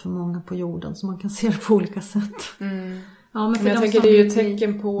ju lite för många på jorden, så man kan se det på olika sätt. Ja, men jag tänker det är ju ett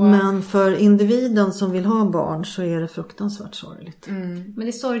tecken på... Men för individen som vill ha barn så är det fruktansvärt sorgligt. Men det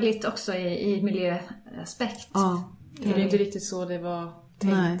är sorgligt också i miljöaspekt. Ja. Det är inte riktigt så det var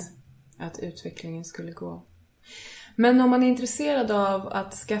tänkt att utvecklingen skulle gå. Men om man är intresserad av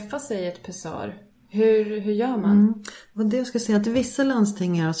att skaffa sig ett pessar, hur gör man? Och det jag ska säga att vissa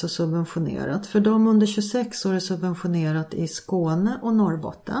landsting är alltså subventionerat. För de under 26 år är subventionerat i Skåne och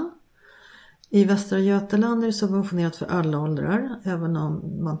Norrbotten. I Västra Götaland är det subventionerat för alla åldrar, även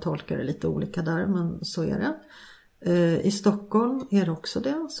om man tolkar det lite olika där, men så är det. I Stockholm är det också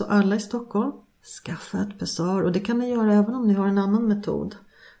det, så alla i Stockholm skaffa ett pessar. Och det kan ni göra även om ni har en annan metod,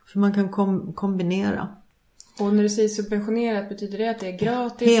 för man kan kombinera. Och när du säger subventionerat, betyder det att det är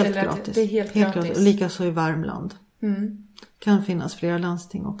gratis? Helt eller gratis. Att det är helt gratis? Likaså i Värmland. Kan finnas flera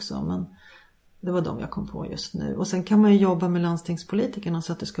landsting också, men det var de jag kom på just nu. Och sen kan man ju jobba med landstingspolitikerna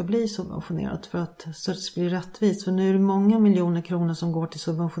så att det ska bli subventionerat, för att så att det blir rättvist. För nu är det många miljoner kronor som går till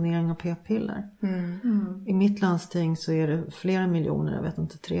subventionering av p-piller. I mitt landsting så är det flera miljoner, jag vet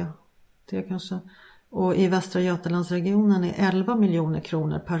inte, tre kanske. Och i Västra Götalandsregionen är 11 miljoner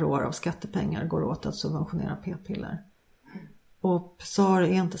kronor per år av skattepengar går åt att subventionera p-piller. Och pessar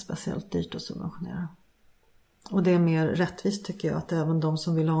är inte speciellt dyrt att subventionera. Och det är mer rättvist tycker jag, att även de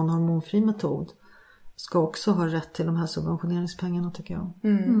som vill ha en hormonfri metod ska också ha rätt till de här subventioneringspengarna, tycker jag.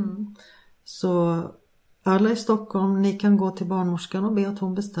 Så alla i Stockholm, ni kan gå till barnmorskan och be att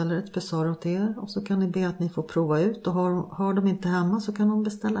hon beställer ett pessar åt er. Och så kan ni be att ni får prova ut. Och har de inte hemma så kan de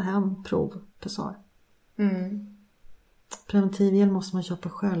beställa hem provpessar. Preventivhjälp måste man köpa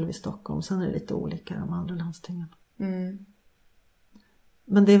själv i Stockholm. Sen är det lite olika i de andra landstingen.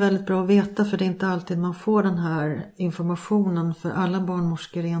 Men det är väldigt bra att veta, för det är inte alltid man får den här informationen. För alla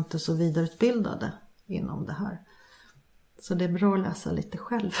barnmorskor är inte så vidareutbildade inom det här. Så det är bra att läsa lite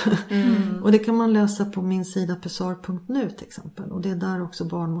själv. Och det kan man läsa på min sida pessar.nu till exempel. Och det är där också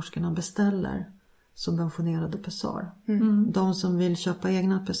barnmorskorna beställer subventionerade pessar. De som vill köpa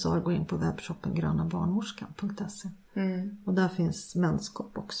egna pessar går in på webbshoppen grönabarnmorskan.se. Och där finns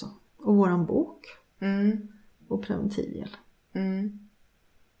menskopp också. Och våran bok. Och preventivhjälp.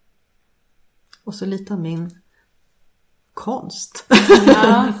 Och så lite av min konst.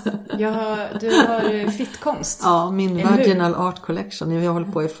 Du har fittkonst. Ja, min Vaginal Art Collection. Jag har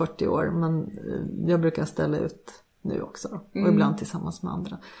hållit på i 40 år, men jag brukar ställa ut nu också. Och ibland tillsammans med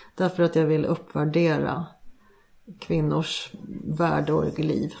andra. Därför att jag vill uppvärdera kvinnors värde och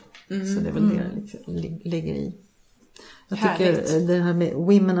liv. Så det är väl det ligger i. Jag tycker det här med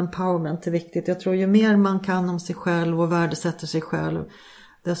women empowerment är viktigt. Jag tror ju mer man kan om sig själv och värdesätter sig själv,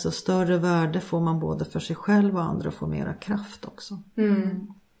 desto större värde får man både för sig själv och andra, får mera kraft också.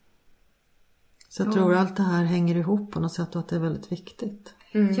 Så jag tror allt det här hänger ihop på något sätt, och att det är väldigt viktigt.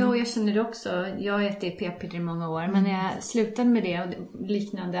 Ja, och jag känner det också. Jag har ätit p-piller i många år, men när jag slutade med det, och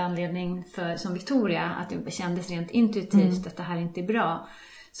liknande anledning som Victoria, att det kändes rent intuitivt att det här inte är bra,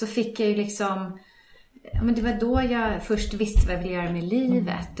 så fick jag ju liksom... Men det var då jag först visste vad jag ville göra med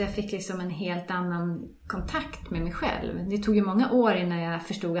livet. Jag fick liksom en helt annan kontakt med mig själv. Det tog ju många år innan jag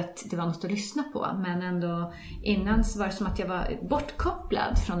förstod att det var något att lyssna på. Men ändå innan så var det som att jag var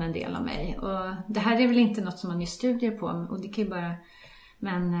bortkopplad från en del av mig. Och det här är väl inte något som man gör studier på. Och det kan ju bara...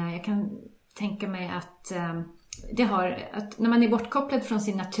 Men jag kan tänka mig att att när man är bortkopplad från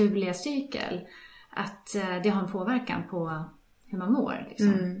sin naturliga cykel, att det har en påverkan på hur man mår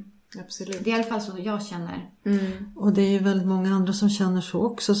liksom. Absolut. Det är i alla fall så jag känner. Och det är ju väldigt många andra som känner så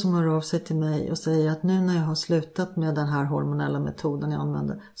också, som hör av sig till mig och säger att nu när jag har slutat med den här hormonella metoden jag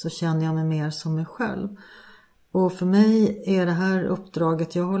använder, så känner jag mig mer som mig själv. Och för mig är det här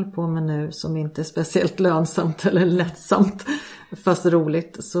uppdraget jag håller på med nu, som inte är speciellt lönsamt eller lättsamt, fast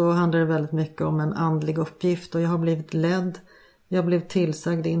roligt, så handlar det väldigt mycket om en andlig uppgift. Och jag har blivit ledd, jag blev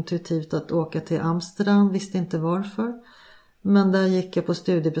tillsagd intuitivt att åka till Amsterdam, visste inte varför. Men där gick jag på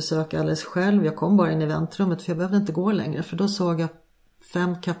studiebesök alldeles själv. Jag kom bara in i väntrummet, för jag behövde inte gå längre. För då såg jag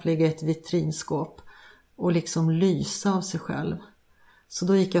 5 kapp ligga i ett vitrinskåp och liksom lysa av sig själv. Så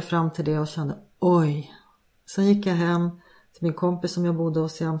då gick jag fram till det och kände, oj. Sen gick jag hem till min kompis som jag bodde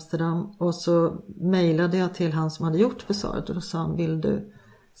hos i Amsterdam. Och så mejlade jag till han som hade gjort besöket. Och då sa han, vill du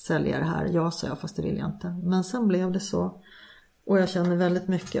sälja det här? Ja, sa jag, fast det vill jag inte. Men sen blev det så. Och jag känner väldigt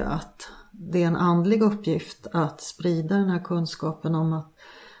mycket att det är en andlig uppgift att sprida den här kunskapen om att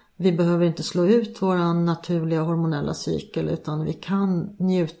vi behöver inte slå ut våran naturliga hormonella cykel, utan vi kan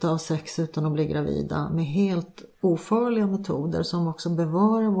njuta av sex utan att bli gravida med helt ofarliga metoder som också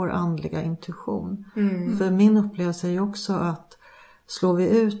bevarar vår andliga intuition. För min upplevelse är ju också att slår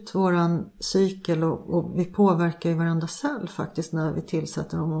vi ut våran cykel och vi påverkar ju varandra själv faktiskt när vi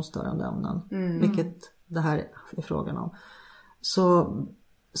tillsätter hormonstörande ämnen, vilket det här är frågan om,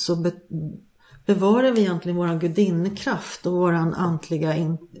 så bevarar vi egentligen våran gudinnekraft och våran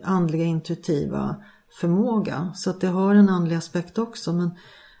andliga intuitiva förmåga. Så att det har en andlig aspekt också, men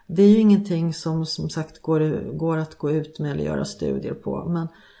det är ju ingenting som sagt går att gå ut med eller göra studier på. Men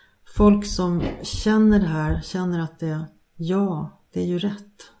folk som känner det här känner att det är ju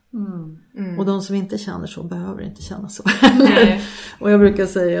rätt. Och de som inte känner så behöver inte känna så. Och jag brukar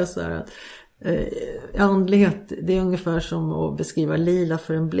säga så här att andlighet, det är ungefär som att beskriva lila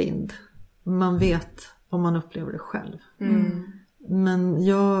för en blind. Man vet om man upplever det själv. Men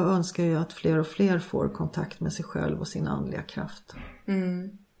jag önskar ju att fler och fler får kontakt med sig själv och sin andliga kraft.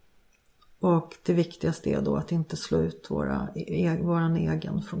 Och det viktigaste är då att inte slå ut våran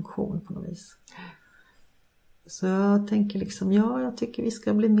egen funktion på något vis. Så jag tänker liksom, jag tycker vi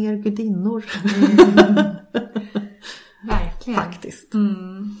ska bli mer gudinnor. Verkligen. Faktiskt.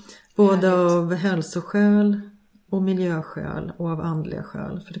 Både av hälsoskäl och miljöskäl och av andliga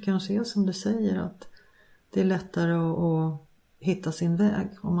skäl. För det kanske är som du säger att det är lättare att hitta sin väg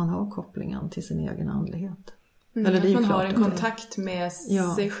om man har kopplingen till sin egen andlighet. Eller det är man klart har en kontakt med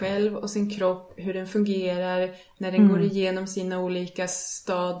sig själv och sin kropp, hur den fungerar när den går igenom sina olika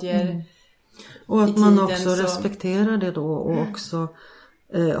stadier. Och att man också respekterar det då och också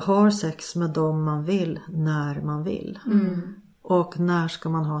har sex med dem man vill när man vill. Och när ska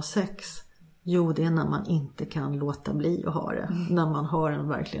man ha sex? Jo, det är när man inte kan låta bli att ha det. När man har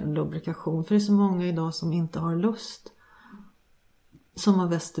verkligen lubrikation. För det är så många idag som inte har lust. Som har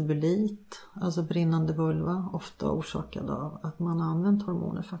vestibulit, alltså brinnande vulva, ofta orsakad av att man har använt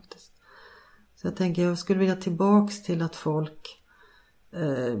hormoner faktiskt. Så jag tänker, jag skulle vilja tillbaks till att folk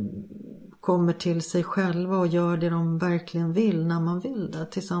kommer till sig själva och gör det de verkligen vill när man vill det,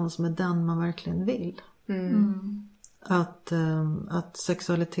 tillsammans med den man verkligen vill. Att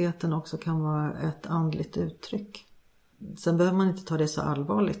sexualiteten också kan vara ett andligt uttryck. Sen behöver man inte ta det så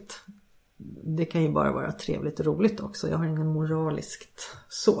allvarligt. Det kan ju bara vara trevligt och roligt också. Jag har ingen moraliskt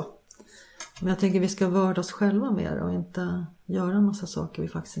så. Men jag tänker vi ska vörda oss själva mer och inte göra en massa saker vi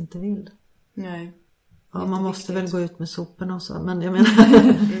faktiskt inte vill. Nej. Ja, man måste väl gå ut med soporna och så. Men jag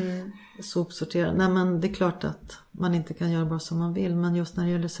menar, sopsortera. Nej, men det är klart att man inte kan göra bara som man vill. Men just när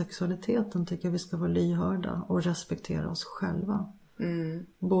det gäller sexualiteten tycker jag vi ska vara lyhörda och respektera oss själva.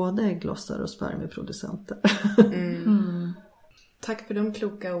 Både ägglossare och spermieproducenter. Tack för de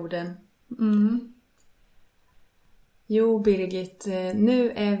kloka orden. Jo, Birgit,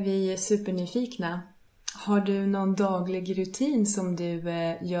 nu är vi supernyfikna. Har du någon daglig rutin som du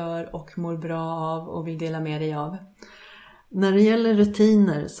gör och mår bra av och vill dela med dig av? När det gäller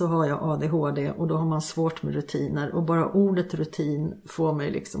rutiner så har jag ADHD och då har man svårt med rutiner. Och bara ordet rutin får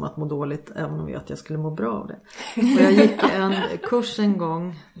mig liksom att må dåligt även om jag vet att jag skulle må bra av det. Och jag gick en kurs en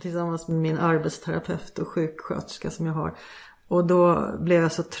gång tillsammans med min arbetsterapeut och sjuksköterska som jag har. Och då blev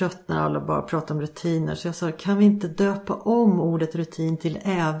jag så trött när alla bara pratade om rutiner. Så jag sa, kan vi inte döpa om ordet rutin till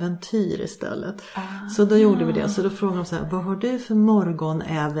äventyr istället? Så då gjorde vi det. Så då frågade de så här, vad har du för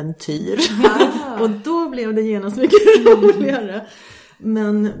morgonäventyr? Och då blev det genast mycket roligare.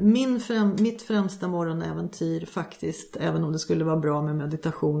 Men mitt främsta morgonäventyr faktiskt, även om det skulle vara bra med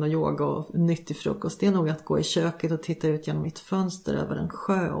meditation och yoga och nyttig frukost, det är nog att gå i köket och titta ut genom mitt fönster över en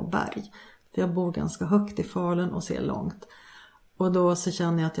sjö och berg. För jag bor ganska högt i Falun och ser långt. Och då så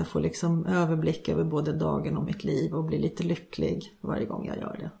känner jag att jag får liksom överblick över både dagen och mitt liv och blir lite lycklig varje gång jag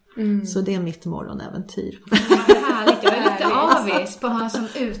gör det. Så det är mitt morgonäventyr. Vad härligt, jag är lite avis på att ha som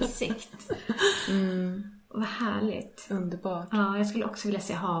utsikt. Vad härligt. Underbart. Ja, jag skulle också vilja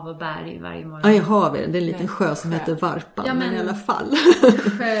se hav och berg varje morgon. Ja, i havet. Det är en liten sjö som heter Varpan. Ja, men i alla fall.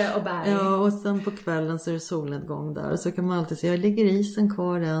 Sjö och berg. Ja, och sen på kvällen så är det solnedgång där. Så kan man alltid se, ligger isen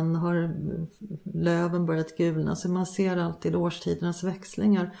kvar än? Har löven börjat gulna? Så man ser alltid årstidernas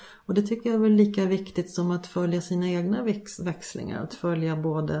växlingar. Och det tycker jag är väl lika viktigt som att följa sina egna växlingar. Att följa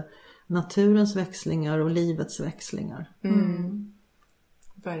både naturens växlingar och livets växlingar.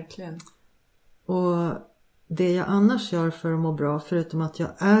 Verkligen. Och det jag annars gör för att må bra, förutom att jag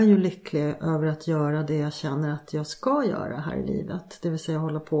är ju lycklig över att göra det jag känner att jag ska göra här i livet, det vill säga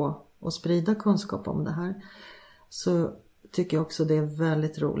hålla på och sprida kunskap om det här, så tycker jag också det är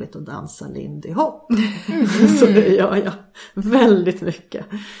väldigt roligt att dansa Lindy Hop. Så det gör jag väldigt mycket.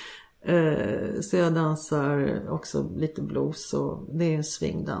 Så jag dansar också lite blues och det är en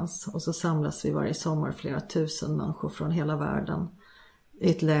swingdans. Och så samlas vi varje sommar flera tusen människor från hela världen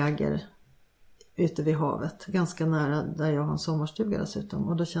i ett läger ute vid havet. Ganska nära där jag har en sommarstuga dessutom.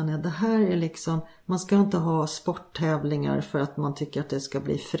 Och då känner jag det här är liksom, man ska inte ha sporttävlingar för att man tycker att det ska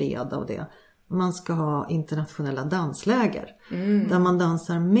bli fred av det. Man ska ha internationella dansläger där man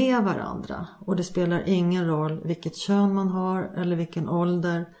dansar med varandra. Och det spelar ingen roll vilket kön man har eller vilken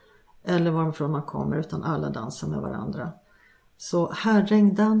ålder eller varifrån man kommer, utan alla dansar med varandra. Så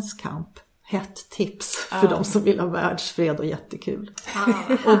herrängdanskamp, hett tips för de som vill ha världsfred och jättekul.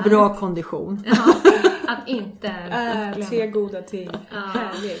 Och bra kondition. Att inte 3 goda ting.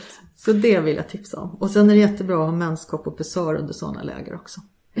 Härligt. Så det vill jag tipsa om. Och sen är det jättebra att ha menskopp och pessar under sådana läger också.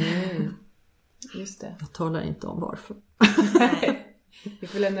 Just det. Jag talar inte om varför. Nej. Vi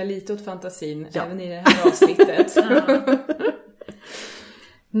får lämna lite åt fantasin även i det här avsnittet.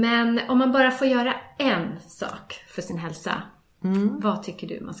 Men om man bara får göra en sak för sin hälsa, vad tycker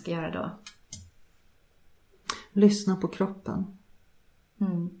du man ska göra då? Lyssna på kroppen.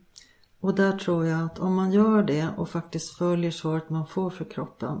 Och där tror jag att om man gör det och faktiskt följer svaret man får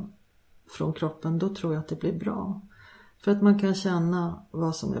från kroppen, då tror jag att det blir bra. För att man kan känna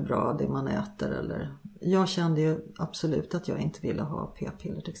vad som är bra, det man äter. Eller jag kände ju absolut att jag inte ville ha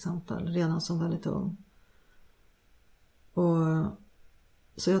p-piller till exempel, redan som väldigt ung.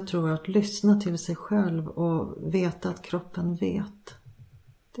 Så jag tror att lyssna till sig själv och veta att kroppen vet.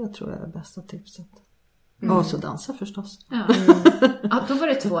 Det tror jag är det bästa tipset. Och så dansa förstås. Ja, då var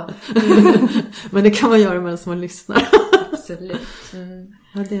det 2. Men det kan man göra medan man lyssnar. Absolut.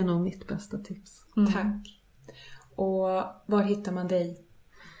 Ja, det är nog mitt bästa tips. Tack. Och var hittar man dig?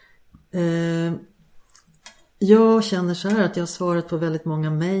 Jag känner så här att jag har svarat på väldigt många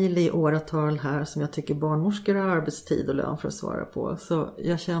mejl i åratal här som jag tycker barnmorskor har arbetstid och lön för att svara på. Så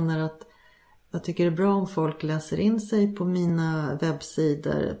jag känner att jag tycker det är bra om folk läser in sig på mina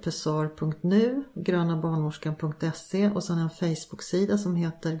webbsidor pessar.nu, grönabarnmorskan.se och sen en Facebook-sida som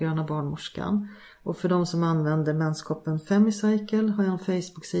heter Gröna Barnmorskan. Och för de som använder menskoppen Femicycle har jag en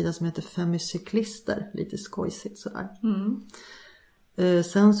Facebook-sida som heter Femicyklister, lite skojsigt sådär.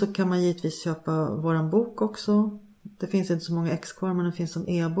 Sen så kan man givetvis köpa våran bok också. Det finns inte så många ex kvar, men den finns som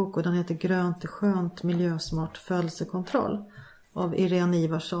e-bok och den heter Grönt är skönt, miljösmart födelsekontroll av Irene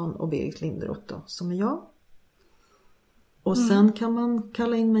Ivarsson och Birgit Linderoth då, som är jag. Och sen kan man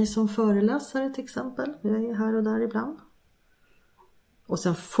kalla in mig som föreläsare till exempel. Jag är här och där ibland. Och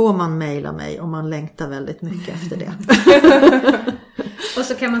sen får man mejla mig om man längtar väldigt mycket efter det. Och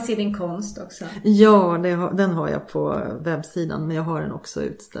så kan man se din konst också. Ja, den har jag på webbsidan. Men jag har den också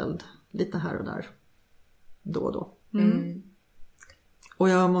utställd lite här och där. Då och då. Och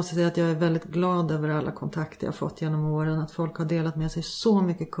jag måste säga att jag är väldigt glad över alla kontakter jag fått genom åren. Att folk har delat med sig så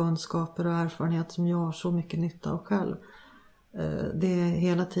mycket kunskaper och erfarenhet som jag har så mycket nytta av själv. Det är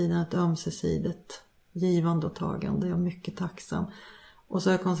hela tiden ett ömsesidigt givande och tagande. Jag är mycket tacksam. Och så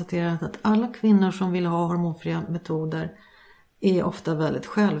har jag konstaterat att alla kvinnor som vill ha hormonfria metoder är ofta väldigt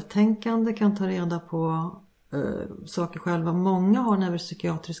självtänkande, kan ta reda på saker själva. Många har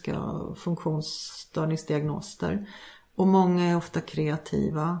neuropsykiatriska funktionsstörningsdiagnoser och många är ofta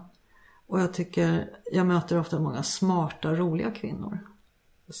kreativa. Och jag möter ofta många smarta, roliga kvinnor.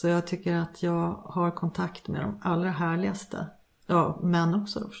 Så jag tycker att jag har kontakt med de allra härligaste. Ja, män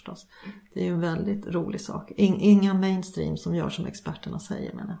också då förstås. Det är ju en väldigt rolig sak. Inga mainstream som gör som experterna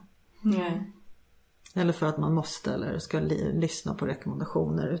säger, menar jag. Nej. Eller för att man måste eller ska lyssna på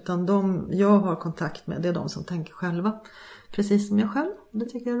rekommendationer. Utan de jag har kontakt med, det är de som tänker själva. Precis som jag själv. Det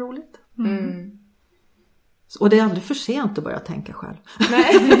tycker jag är roligt. Och det är aldrig för sent att börja tänka själv.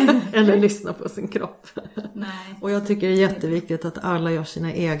 Nej. Eller lyssna på sin kropp. Nej. Och jag tycker det är jätteviktigt att alla gör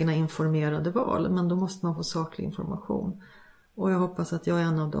sina egna informerade val. Men då måste man få saklig information. Och jag hoppas att jag är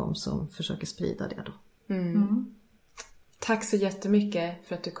en av dem som försöker sprida det då. Tack så jättemycket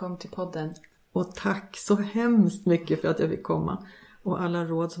för att du kom till podden. Och tack så hemskt mycket för att jag fick komma. Och alla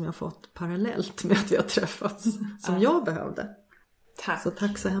råd som jag fått parallellt med att vi har träffats. Som jag behövde. Tack. Så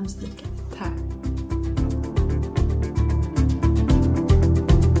tack så hemskt mycket. Tack.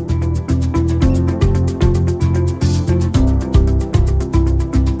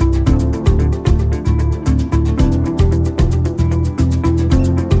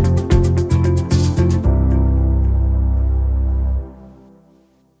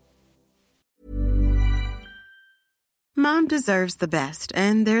 Mom deserves the best,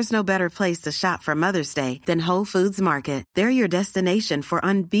 and there's no better place to shop for Mother's Day than Whole Foods Market. They're your destination for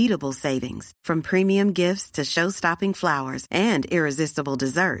unbeatable savings, from premium gifts to show-stopping flowers and irresistible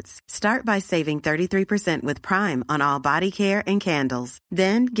desserts. Start by saving 33% with Prime on all body care and candles.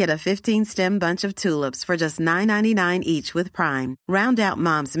 Then get a 15-stem bunch of tulips for just $9.99 each with Prime. Round out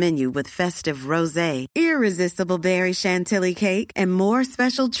Mom's menu with festive rosé, irresistible berry chantilly cake, and more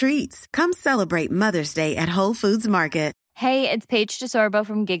special treats. Come celebrate Mother's Day at Whole Foods Market. Hey, it's Paige DeSorbo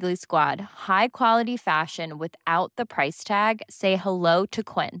from Giggly Squad. High quality fashion without the price tag. Say hello to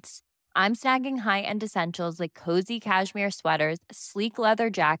Quince. I'm snagging high-end essentials like cozy cashmere sweaters, sleek leather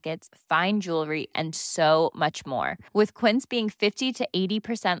jackets, fine jewelry, and so much more. With Quince being 50 to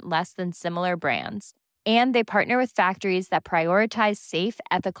 80% less than similar brands. And they partner with factories that prioritize safe,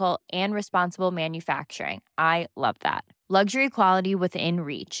 ethical, and responsible manufacturing. I love that. Luxury quality within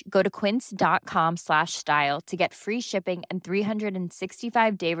reach. Go to quince.com/style to get free shipping and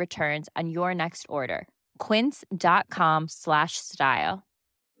 365-day returns on your next order. Quince.com/style.